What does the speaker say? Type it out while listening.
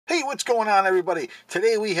Hey, what's going on, everybody?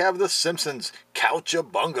 Today we have the Simpsons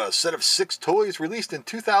Couch-A-Bunga, a set of 6 toys released in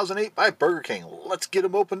 2008 by Burger King. Let's get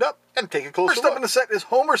them opened up and take a closer look. First up in the set is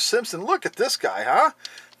Homer Simpson. Look at this guy, huh?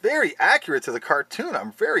 Very accurate to the cartoon.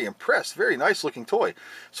 I'm very impressed. Very nice looking toy.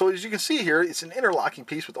 So as you can see here, it's an interlocking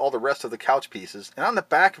piece with all the rest of the couch pieces. And on the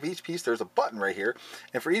back of each piece, there's a button right here.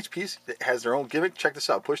 And for each piece, it has their own gimmick. Check this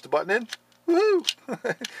out. Push the button in.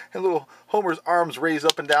 Woohoo! And little Homer's arms raise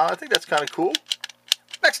up and down. I think that's kind of cool.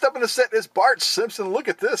 Next up in the set is Bart Simpson. Look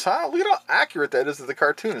at this, huh? Look at how accurate that is to the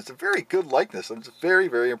cartoon. It's a very good likeness. I'm just very,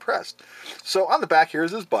 very impressed. So on the back here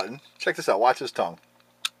is his button. Check this out. Watch his tongue.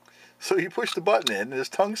 So you push the button in, and his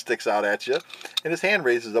tongue sticks out at you, and his hand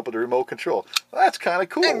raises up with the remote control. Well, that's kind of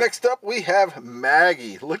cool. And next up, we have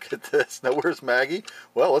Maggie. Look at this. Now, where's Maggie?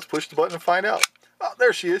 Well, let's push the button and find out. Oh,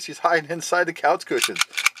 there she is. She's hiding inside the couch cushions.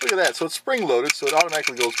 Look at that. So it's spring-loaded, so it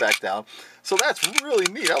automatically goes back down. So that's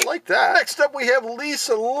really neat. I like that. Next up, we have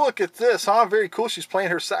Lisa. Look at this, huh? Very cool. She's playing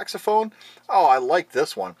her saxophone. Oh, I like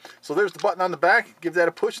this one. So there's the button on the back. Give that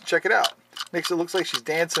a push and check it out. Makes it look like she's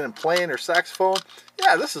dancing and playing her saxophone.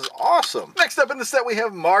 Yeah, this is awesome. Next up in the set, we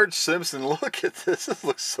have Marge Simpson. Look at this. This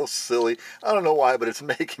looks so silly. I don't know why, but it's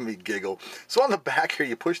making me giggle. So on the back here,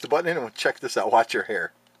 you push the button in and check this out. Watch her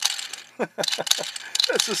hair.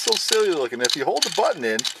 This is so silly looking. If you hold the button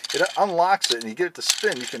in, it unlocks it and you get it to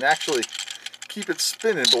spin. You can actually keep it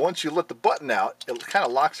spinning, but once you let the button out, it kind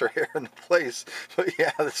of locks her hair into place. But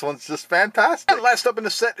yeah, this one's just fantastic. And last up in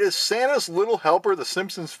the set is Santa's Little Helper, the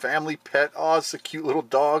Simpsons family pet. Oh, it's a cute little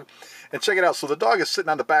dog. And check it out. So the dog is sitting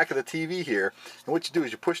on the back of the TV here. And what you do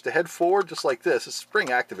is you push the head forward just like this. It's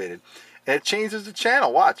spring activated. And it changes the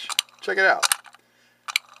channel. Watch. Check it out.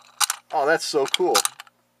 Oh, that's so cool.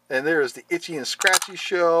 And there's the Itchy and Scratchy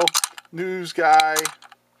Show, News Guy,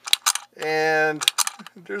 and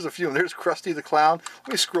there's a few. And there's Krusty the Clown.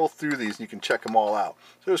 Let me scroll through these and you can check them all out.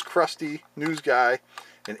 So there's Krusty, News Guy,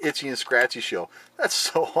 and Itchy and Scratchy Show. That's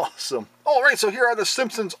so awesome. Alright, so here are the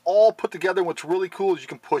Simpsons all put together. What's really cool is you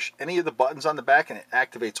can push any of the buttons on the back and it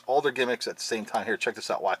activates all their gimmicks at the same time. Here, check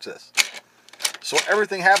this out. Watch this. So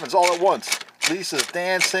everything happens all at once. Lisa's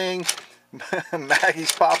dancing.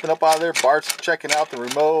 Maggie's popping up out of there. Bart's checking out the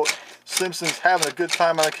remote. Simpson's having a good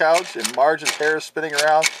time on the couch. And Marge's hair is spinning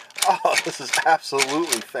around. Oh, this is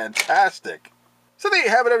absolutely fantastic. So there you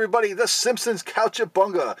have it, everybody. The Simpsons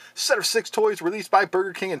Couch-A-Bunga. Set of 6 toys released by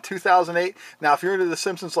Burger King in 2008. Now, if you're into The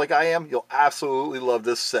Simpsons like I am, you'll absolutely love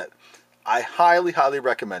this set. I highly, highly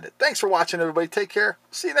recommend it. Thanks for watching, everybody. Take care.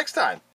 See you next time.